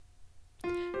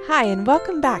Hi, and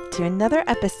welcome back to another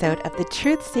episode of the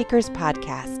Truth Seekers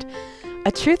podcast.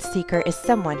 A truth seeker is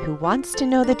someone who wants to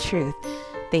know the truth.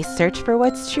 They search for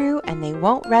what's true, and they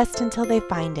won't rest until they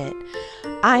find it.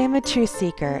 I am a truth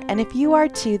seeker, and if you are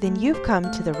too, then you've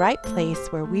come to the right place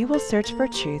where we will search for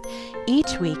truth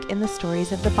each week in the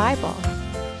stories of the Bible.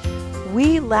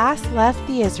 We last left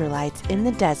the Israelites in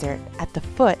the desert at the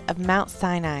foot of Mount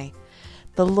Sinai.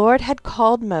 The Lord had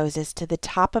called Moses to the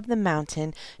top of the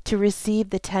mountain to receive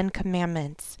the 10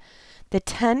 Commandments. The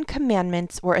 10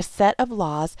 Commandments were a set of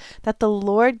laws that the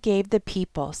Lord gave the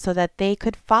people so that they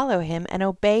could follow him and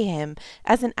obey him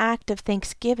as an act of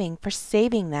thanksgiving for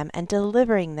saving them and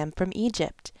delivering them from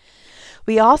Egypt.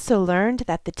 We also learned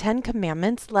that the 10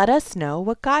 Commandments let us know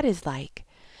what God is like.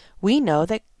 We know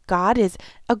that God is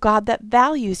a God that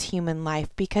values human life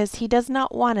because he does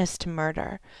not want us to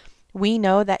murder. We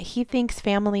know that he thinks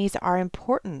families are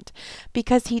important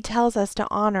because he tells us to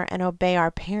honor and obey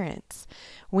our parents.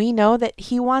 We know that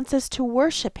he wants us to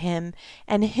worship him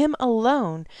and him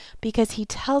alone because he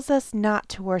tells us not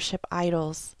to worship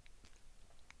idols.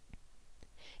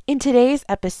 In today's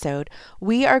episode,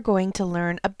 we are going to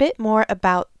learn a bit more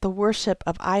about the worship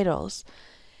of idols.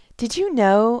 Did you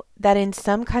know that in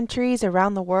some countries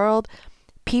around the world,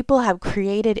 people have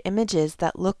created images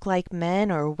that look like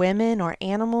men or women or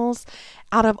animals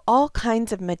out of all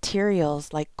kinds of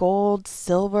materials like gold,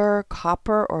 silver,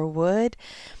 copper, or wood,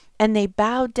 and they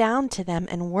bow down to them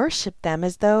and worship them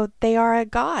as though they are a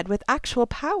god with actual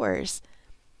powers.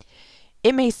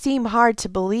 It may seem hard to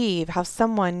believe how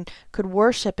someone could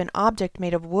worship an object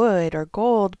made of wood or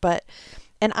gold, but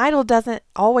an idol doesn't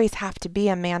always have to be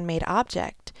a man-made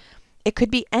object. It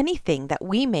could be anything that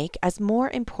we make as more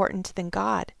important than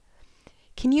God.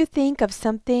 Can you think of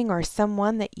something or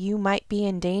someone that you might be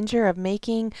in danger of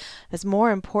making as more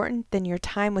important than your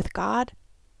time with God?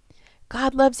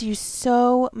 God loves you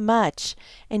so much,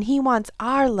 and he wants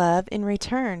our love in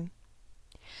return.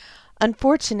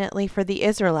 Unfortunately for the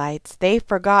Israelites, they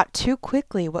forgot too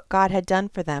quickly what God had done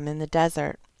for them in the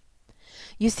desert.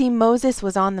 You see, Moses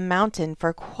was on the mountain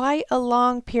for quite a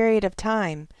long period of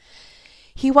time.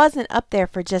 He wasn't up there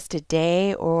for just a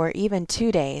day or even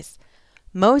 2 days.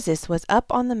 Moses was up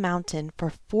on the mountain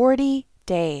for 40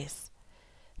 days.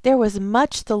 There was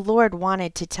much the Lord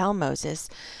wanted to tell Moses,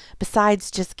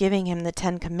 besides just giving him the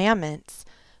 10 Commandments.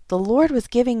 The Lord was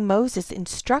giving Moses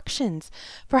instructions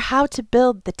for how to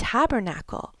build the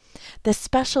tabernacle, the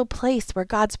special place where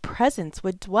God's presence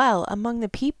would dwell among the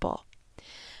people.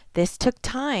 This took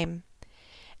time.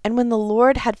 And when the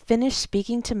Lord had finished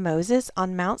speaking to Moses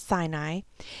on Mount Sinai,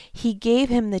 he gave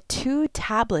him the 2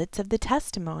 tablets of the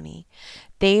testimony.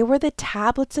 They were the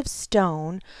tablets of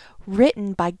stone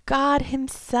written by God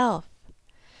himself.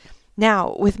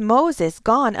 Now, with Moses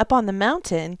gone up on the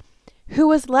mountain, who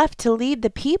was left to lead the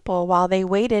people while they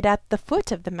waited at the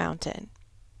foot of the mountain?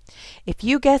 If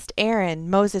you guessed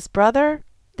Aaron, Moses' brother,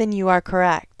 then you are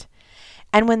correct.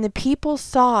 And when the people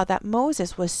saw that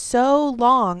Moses was so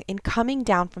long in coming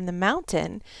down from the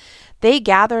mountain, they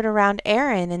gathered around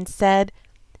Aaron and said,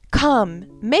 "Come,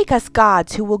 make us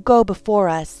gods who will go before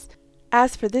us.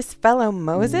 As for this fellow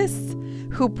Moses,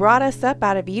 who brought us up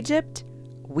out of Egypt,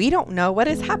 we don't know what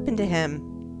has happened to him."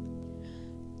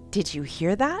 Did you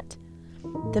hear that?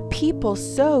 The people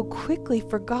so quickly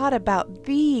forgot about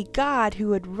the God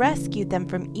who had rescued them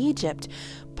from Egypt,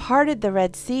 parted the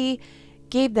Red Sea,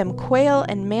 gave them quail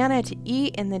and manna to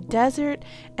eat in the desert,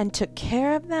 and took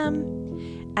care of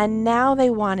them. And now they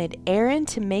wanted Aaron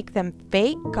to make them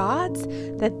fake gods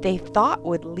that they thought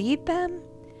would lead them?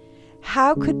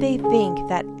 How could they think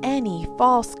that any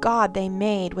false god they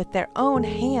made with their own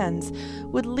hands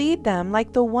would lead them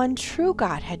like the one true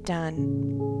God had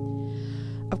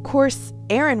done? Of course,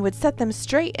 Aaron would set them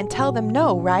straight and tell them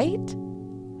no, right?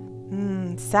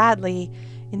 Sadly,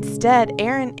 instead,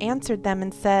 Aaron answered them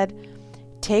and said,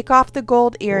 "Take off the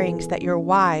gold earrings that your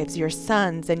wives, your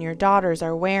sons, and your daughters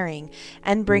are wearing,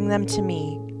 and bring them to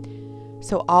me."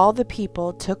 So all the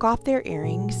people took off their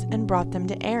earrings and brought them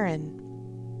to Aaron.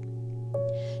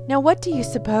 Now, what do you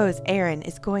suppose Aaron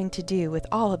is going to do with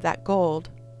all of that gold?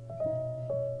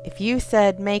 If you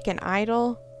said make an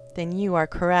idol, then you are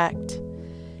correct.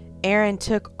 Aaron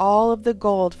took all of the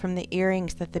gold from the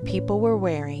earrings that the people were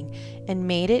wearing and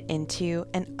made it into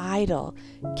an idol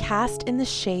cast in the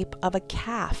shape of a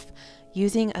calf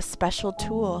using a special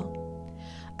tool.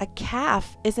 A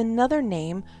calf is another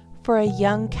name for a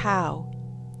young cow.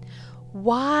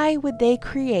 Why would they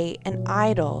create an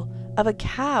idol of a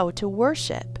cow to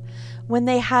worship when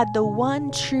they had the one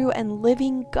true and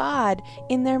living God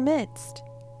in their midst?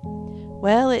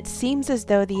 Well, it seems as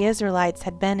though the Israelites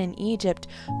had been in Egypt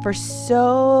for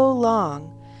so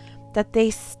long that they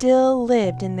still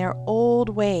lived in their old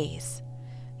ways.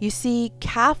 You see,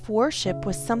 calf worship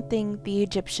was something the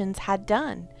Egyptians had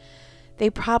done. They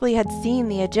probably had seen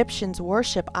the Egyptians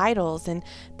worship idols, and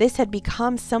this had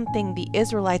become something the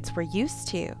Israelites were used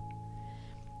to.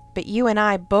 But you and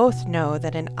I both know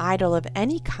that an idol of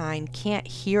any kind can't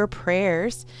hear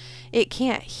prayers, it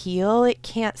can't heal, it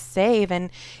can't save, and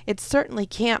it certainly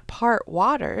can't part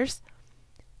waters.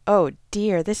 Oh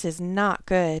dear, this is not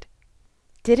good.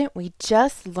 Didn't we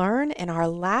just learn in our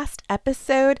last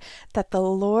episode that the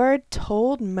Lord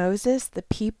told Moses the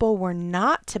people were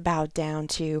not to bow down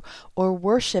to or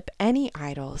worship any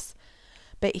idols?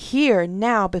 But here,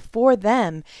 now, before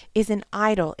them, is an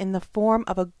idol in the form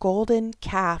of a golden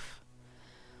calf.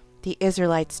 The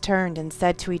Israelites turned and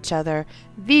said to each other,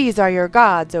 "These are your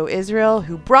gods, O Israel,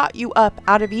 who brought you up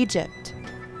out of Egypt."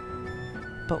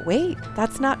 But wait,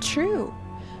 that's not true.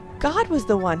 God was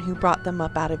the one who brought them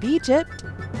up out of Egypt.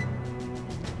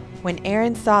 When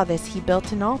Aaron saw this, he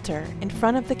built an altar in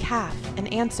front of the calf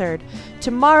and answered,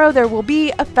 "Tomorrow there will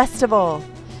be a festival,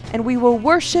 and we will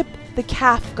worship the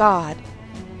calf god."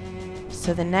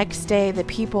 So the next day the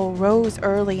people rose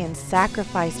early and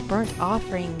sacrificed burnt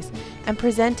offerings and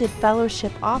presented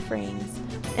fellowship offerings,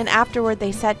 and afterward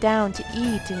they sat down to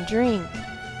eat and drink.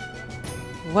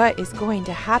 What is going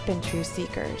to happen, true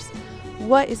seekers?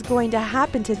 What is going to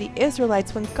happen to the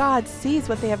Israelites when God sees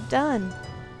what they have done?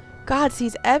 God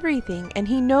sees everything, and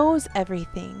He knows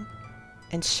everything.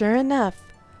 And sure enough,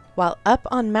 while up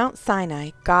on Mount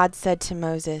Sinai, God said to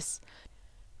Moses,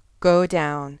 "Go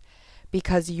down,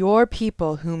 because your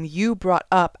people whom you brought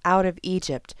up out of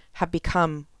Egypt have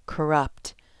become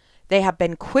corrupt. They have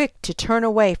been quick to turn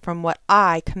away from what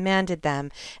I commanded them,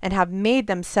 and have made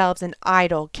themselves an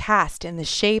idol cast in the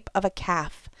shape of a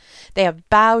calf. They have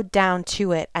bowed down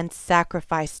to it and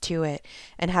sacrificed to it,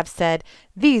 and have said,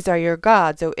 'These are your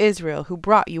gods, O Israel, who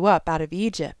brought you up out of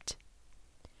Egypt.'"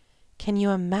 Can you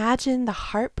imagine the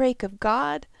heartbreak of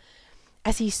God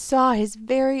as He saw His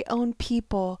very own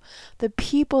people, the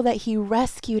people that He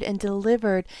rescued and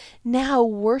delivered, now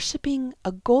worshiping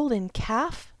a golden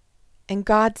calf? And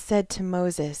God said to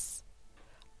Moses,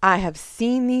 "I have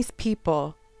seen these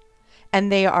people,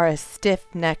 and they are a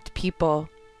stiff-necked people."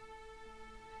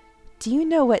 Do you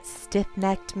know what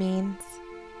stiff-necked means?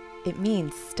 It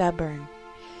means stubborn.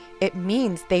 It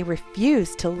means they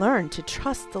refuse to learn to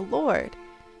trust the Lord.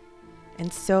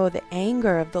 And so the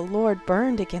anger of the Lord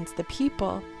burned against the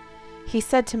people. He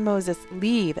said to Moses,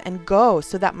 "Leave and go,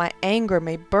 so that my anger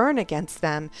may burn against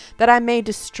them, that I may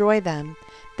destroy them.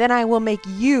 Then I will make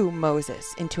you,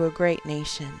 Moses, into a great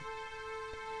nation."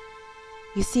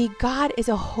 You see, God is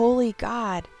a holy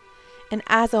God. And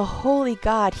as a holy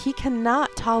God, He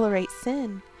cannot tolerate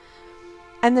sin.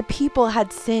 And the people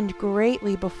had sinned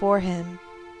greatly before Him.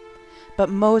 But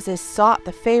Moses sought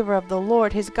the favor of the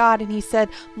Lord his God, and he said,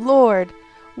 "Lord,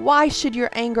 why should your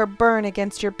anger burn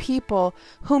against your people,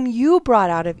 whom you brought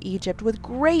out of Egypt with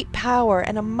great power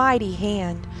and a mighty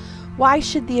hand? Why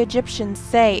should the Egyptians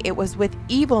say it was with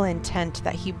evil intent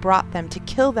that He brought them to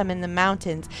kill them in the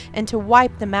mountains and to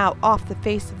wipe them out off the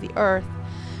face of the earth?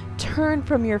 Turn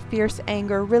from your fierce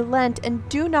anger, relent, and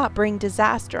do not bring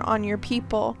disaster on your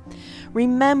people.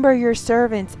 Remember your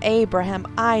servants Abraham,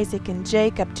 Isaac, and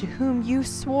Jacob, to whom you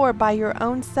swore by your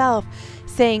own self,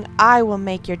 saying, 'I will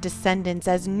make your descendants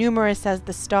as numerous as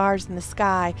the stars in the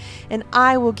sky, and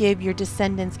I will give your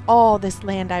descendants all this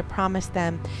land I promised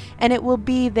them, and it will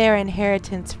be their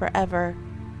inheritance forever.'"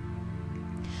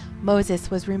 Moses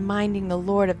was reminding the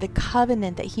Lord of the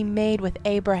covenant that He made with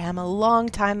Abraham a long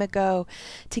time ago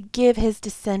to give his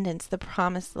descendants the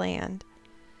promised land.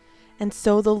 And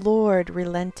so the Lord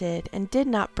relented and did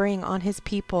not bring on His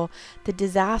people the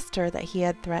disaster that He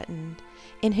had threatened.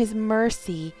 In His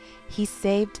mercy, He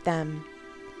saved them,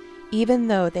 even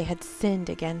though they had sinned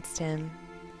against Him.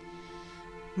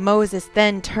 Moses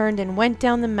then turned and went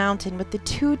down the mountain with the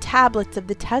 2 tablets of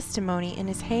the testimony in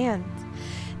his hands.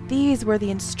 These were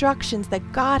the instructions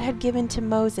that God had given to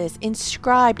Moses,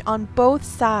 inscribed on both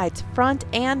sides, front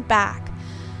and back.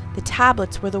 The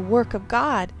tablets were the work of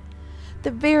God,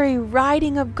 the very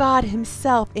writing of God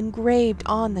Himself engraved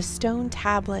on the stone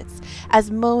tablets as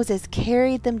Moses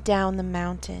carried them down the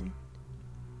mountain.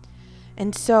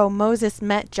 And so Moses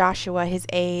met Joshua his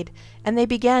aide, and they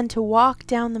began to walk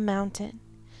down the mountain.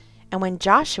 And when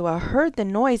Joshua heard the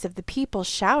noise of the people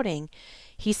shouting,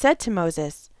 he said to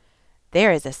Moses,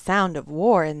 "There is a sound of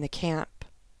war in the camp."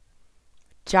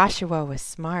 Joshua was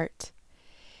smart.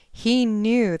 He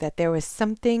knew that there was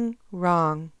something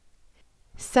wrong.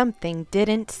 Something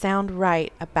didn't sound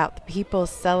right about the people's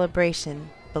celebration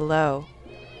below.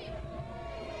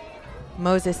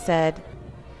 Moses said,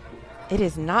 It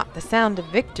is not the sound of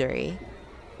victory.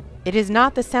 It is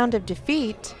not the sound of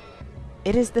defeat.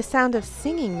 It is the sound of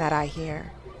singing that I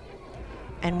hear."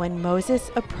 And when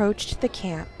Moses approached the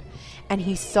camp, and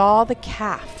he saw the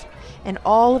calf and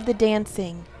all of the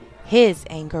dancing, his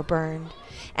anger burned,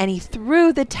 and he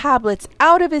threw the tablets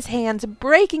out of his hands,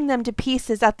 breaking them to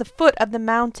pieces at the foot of the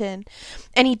mountain.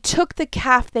 And he took the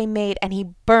calf they made, and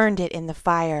he burned it in the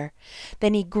fire.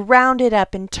 Then he ground it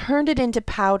up and turned it into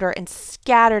powder and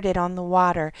scattered it on the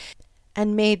water,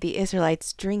 and made the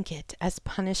Israelites drink it as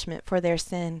punishment for their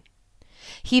sin.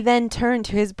 He then turned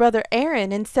to his brother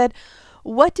Aaron and said,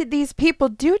 "What did these people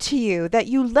do to you, that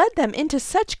you led them into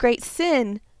such great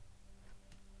sin?"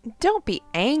 "Don't be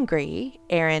angry,"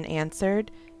 Aaron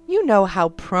answered. "You know how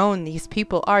prone these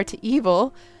people are to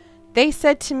evil. They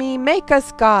said to me, 'Make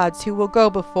us gods who will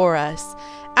go before us.'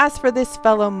 As for this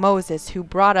fellow Moses who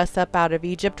brought us up out of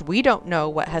Egypt, we don't know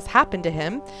what has happened to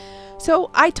him. So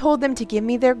I told them to give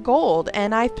me their gold,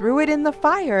 and I threw it in the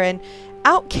fire, and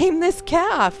out came this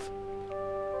calf."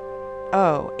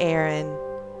 Oh, Aaron,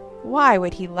 why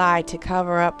would he lie to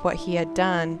cover up what he had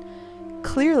done?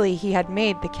 Clearly he had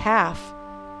made the calf.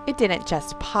 It didn't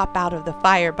just pop out of the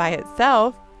fire by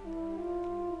itself.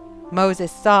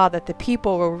 Moses saw that the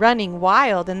people were running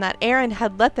wild and that Aaron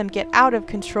had let them get out of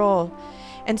control,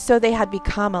 and so they had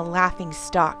become a laughing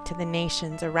stock to the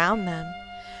nations around them,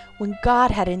 when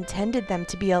God had intended them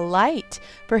to be a light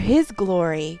for his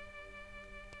glory.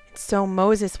 So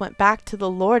Moses went back to the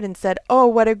Lord and said, "Oh,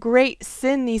 what a great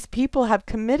sin these people have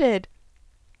committed.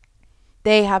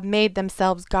 They have made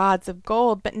themselves gods of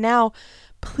gold, but now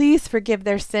please forgive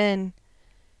their sin."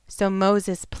 So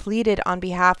Moses pleaded on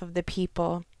behalf of the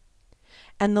people.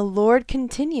 And the Lord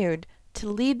continued to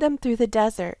lead them through the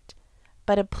desert,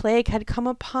 but a plague had come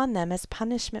upon them as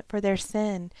punishment for their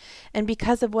sin, and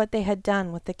because of what they had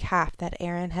done with the calf that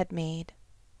Aaron had made.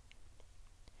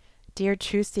 Dear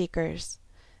truth seekers,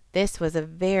 this was a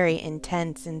very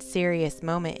intense and serious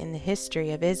moment in the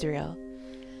history of Israel.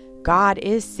 God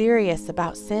is serious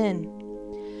about sin.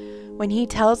 When he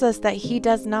tells us that he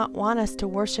does not want us to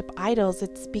worship idols,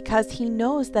 it's because he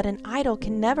knows that an idol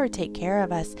can never take care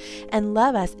of us and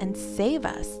love us and save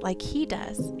us like he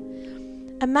does.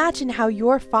 Imagine how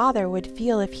your father would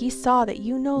feel if he saw that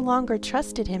you no longer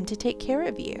trusted him to take care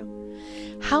of you.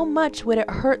 How much would it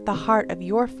hurt the heart of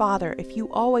your father if you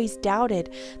always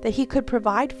doubted that he could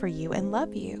provide for you and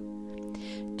love you?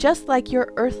 Just like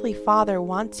your earthly father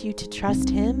wants you to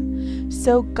trust him,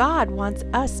 so God wants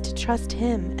us to trust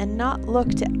him and not look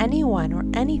to anyone or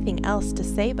anything else to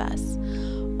save us.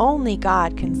 Only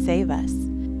God can save us.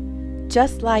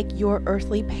 Just like your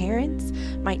earthly parents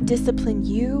might discipline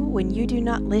you when you do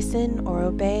not listen or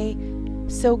obey,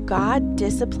 so God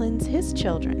disciplines his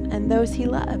children and those he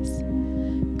loves.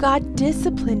 God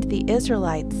disciplined the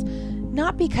Israelites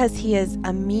not because he is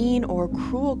a mean or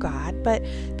cruel God, but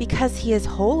because he is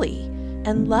holy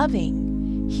and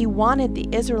loving. He wanted the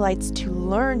Israelites to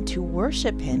learn to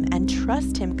worship him and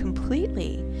trust him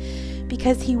completely,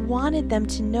 because he wanted them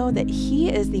to know that he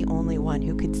is the only one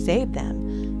who could save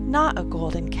them, not a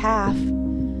golden calf.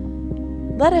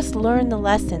 Let us learn the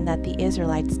lesson that the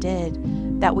Israelites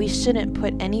did, that we shouldn't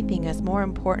put anything as more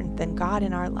important than God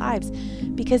in our lives,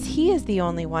 because he is the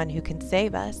only one who can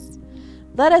save us.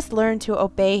 Let us learn to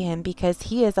obey him because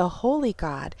he is a holy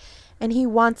God, and he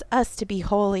wants us to be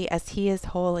holy as he is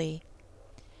holy.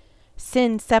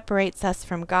 Sin separates us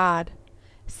from God.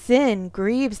 Sin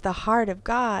grieves the heart of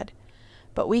God.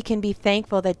 But we can be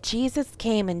thankful that Jesus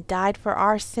came and died for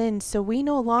our sins, so we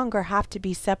no longer have to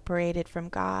be separated from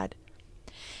God.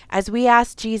 As we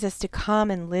ask Jesus to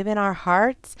come and live in our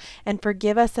hearts and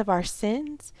forgive us of our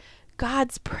sins,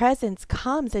 God's presence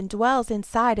comes and dwells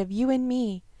inside of you and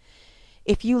me.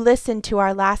 If you listened to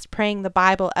our last Praying the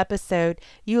Bible episode,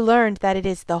 you learned that it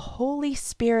is the Holy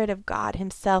Spirit of God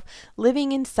himself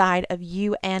living inside of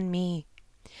you and me.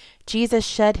 Jesus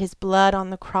shed his blood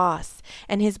on the cross,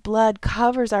 and his blood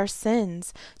covers our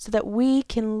sins so that we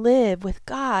can live with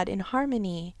God in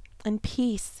harmony and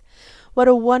peace. What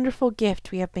a wonderful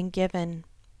gift we have been given.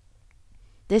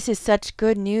 This is such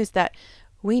good news that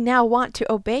we now want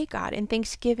to obey God in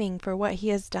thanksgiving for what he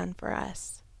has done for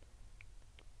us.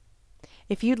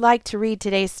 If you'd like to read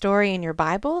today's story in your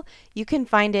Bible, you can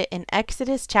find it in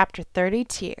Exodus chapter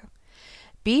 32.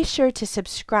 Be sure to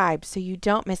subscribe so you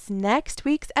don't miss next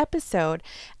week's episode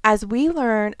as we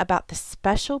learn about the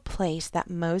special place that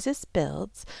Moses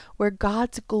builds where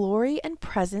God's glory and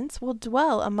presence will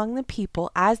dwell among the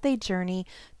people as they journey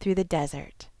through the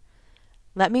desert.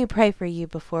 Let me pray for you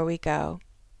before we go.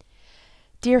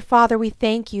 Dear Father, we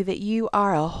thank you that you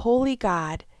are a holy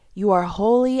God. You are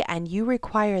holy, and you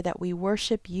require that we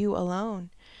worship you alone.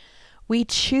 We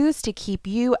choose to keep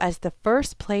you as the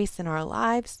first place in our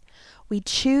lives. We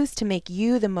choose to make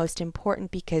you the most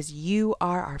important because you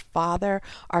are our Father,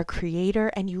 our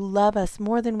Creator, and you love us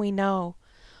more than we know.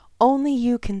 Only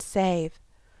you can save.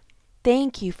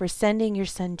 Thank you for sending your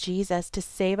Son Jesus to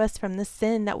save us from the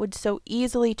sin that would so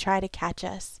easily try to catch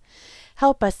us.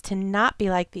 Help us to not be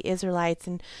like the Israelites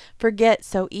and forget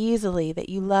so easily that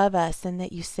you love us and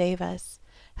that you save us.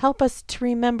 Help us to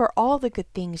remember all the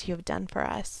good things you have done for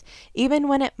us. Even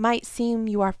when it might seem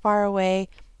you are far away,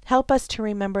 help us to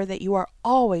remember that you are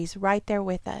always right there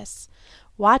with us,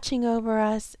 watching over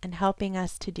us and helping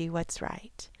us to do what's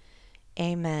right.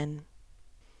 Amen.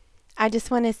 I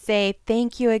just want to say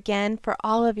thank you again for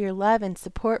all of your love and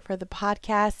support for the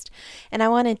podcast. And I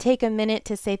want to take a minute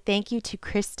to say thank you to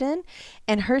Kristen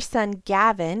and her son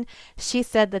Gavin. She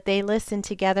said that they listen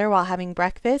together while having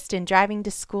breakfast and driving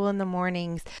to school in the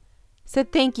mornings. So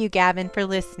thank you, Gavin, for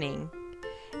listening.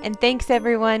 And thanks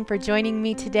everyone for joining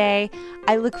me today.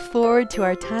 I look forward to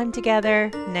our time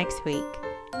together next week.